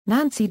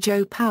Nancy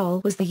Jo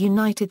Powell was the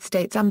United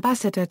States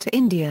Ambassador to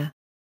India.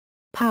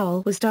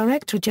 Powell was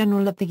Director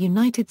General of the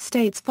United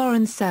States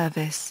Foreign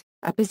Service,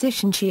 a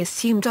position she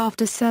assumed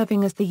after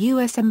serving as the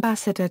U.S.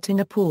 Ambassador to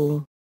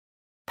Nepal.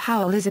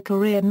 Powell is a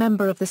career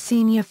member of the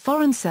Senior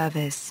Foreign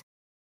Service.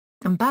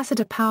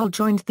 Ambassador Powell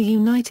joined the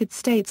United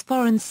States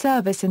Foreign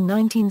Service in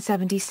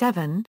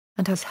 1977,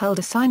 and has held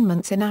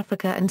assignments in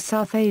Africa and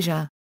South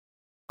Asia.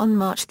 On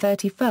March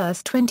 31,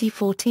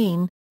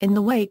 2014, in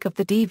the wake of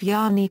the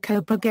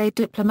Devyani Brigade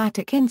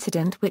diplomatic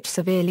incident which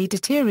severely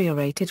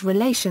deteriorated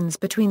relations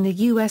between the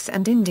U.S.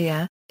 and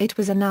India, it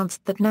was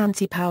announced that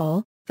Nancy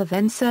Powell, the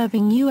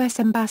then-serving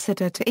U.S.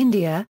 Ambassador to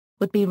India,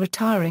 would be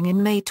retiring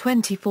in May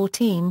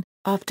 2014,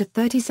 after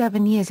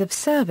 37 years of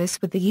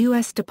service with the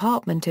U.S.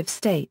 Department of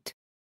State.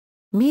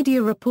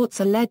 Media reports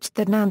alleged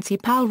that Nancy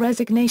Powell's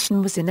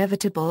resignation was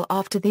inevitable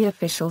after the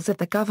officials of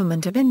the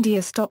Government of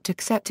India stopped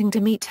accepting to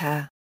meet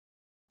her.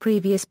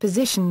 Previous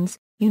positions: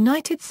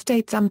 United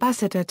States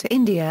Ambassador to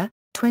India,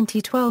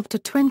 2012 to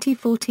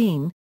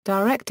 2014,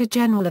 Director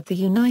General of the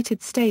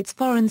United States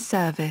Foreign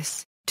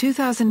Service,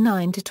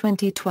 2009 to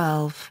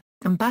 2012,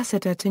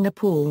 Ambassador to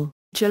Nepal,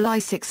 July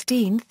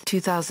 16,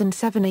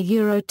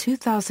 2007 –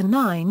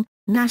 2009,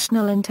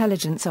 National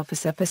Intelligence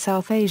Officer for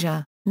South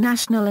Asia,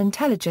 National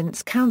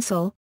Intelligence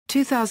Council,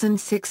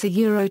 2006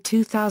 –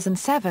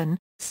 2007,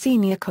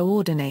 Senior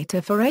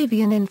Coordinator for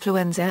Avian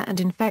Influenza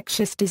and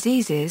Infectious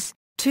Diseases,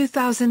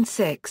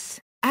 2006,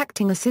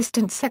 Acting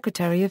Assistant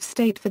Secretary of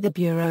State for the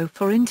Bureau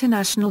for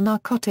International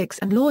Narcotics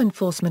and Law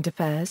Enforcement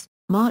Affairs,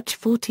 March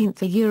 14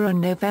 –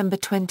 November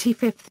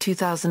 25,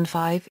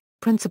 2005,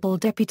 Principal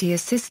Deputy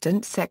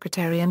Assistant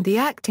Secretary and the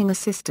Acting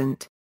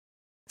Assistant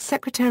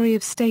Secretary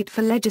of State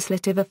for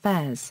Legislative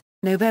Affairs,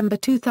 November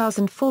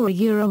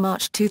 2004 –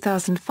 March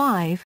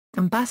 2005,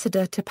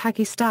 Ambassador to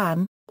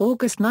Pakistan,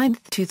 August 9,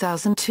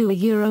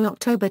 2002 –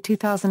 October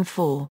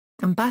 2004,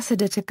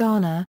 Ambassador to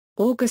Ghana,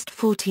 August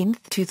 14,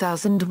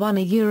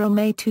 2001 –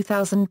 May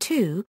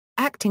 2002,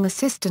 Acting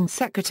Assistant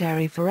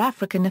Secretary for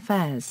African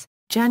Affairs,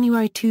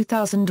 January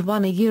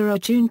 2001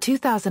 – June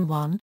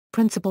 2001,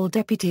 Principal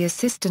Deputy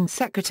Assistant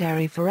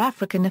Secretary for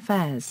African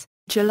Affairs,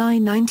 July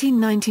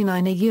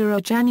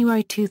 1999 –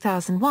 January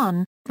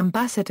 2001,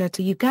 Ambassador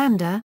to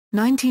Uganda,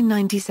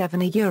 1997 –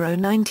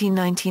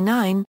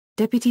 1999,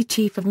 Deputy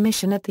Chief of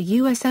Mission at the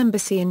U.S.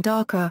 Embassy in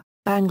Dhaka,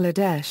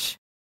 Bangladesh.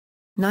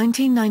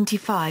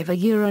 1995 –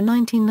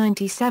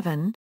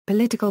 1997,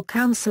 Political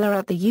Counselor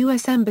at the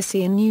U.S.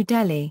 Embassy in New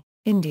Delhi,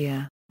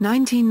 India,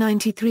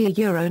 1993 –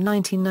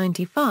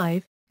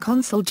 1995,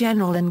 Consul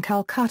General in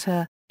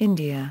Calcutta,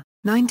 India,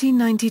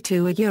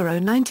 1992 –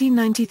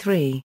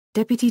 1993,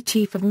 Deputy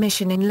Chief of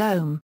Mission in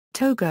Lome,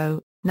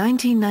 Togo,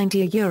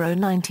 1990 –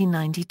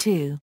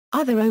 1992.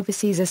 Other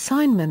overseas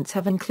assignments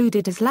have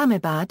included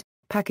Islamabad,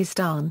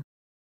 Pakistan,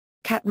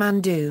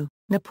 Kathmandu,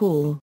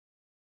 Nepal,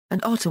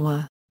 and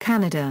Ottawa,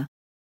 Canada.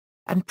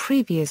 And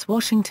previous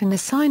Washington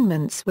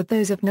assignments were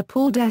those of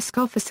Nepal Desk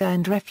Officer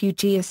and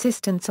Refugee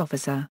Assistance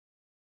Officer.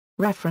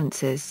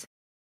 References.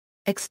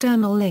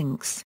 External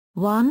links: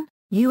 1.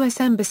 U.S.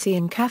 Embassy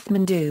in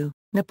Kathmandu,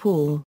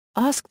 Nepal.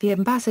 Ask the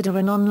Ambassador,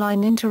 an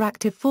online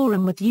interactive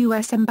forum with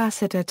U.S.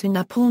 Ambassador to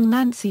Nepal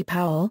Nancy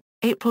Powell,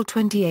 April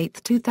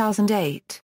 28, 2008.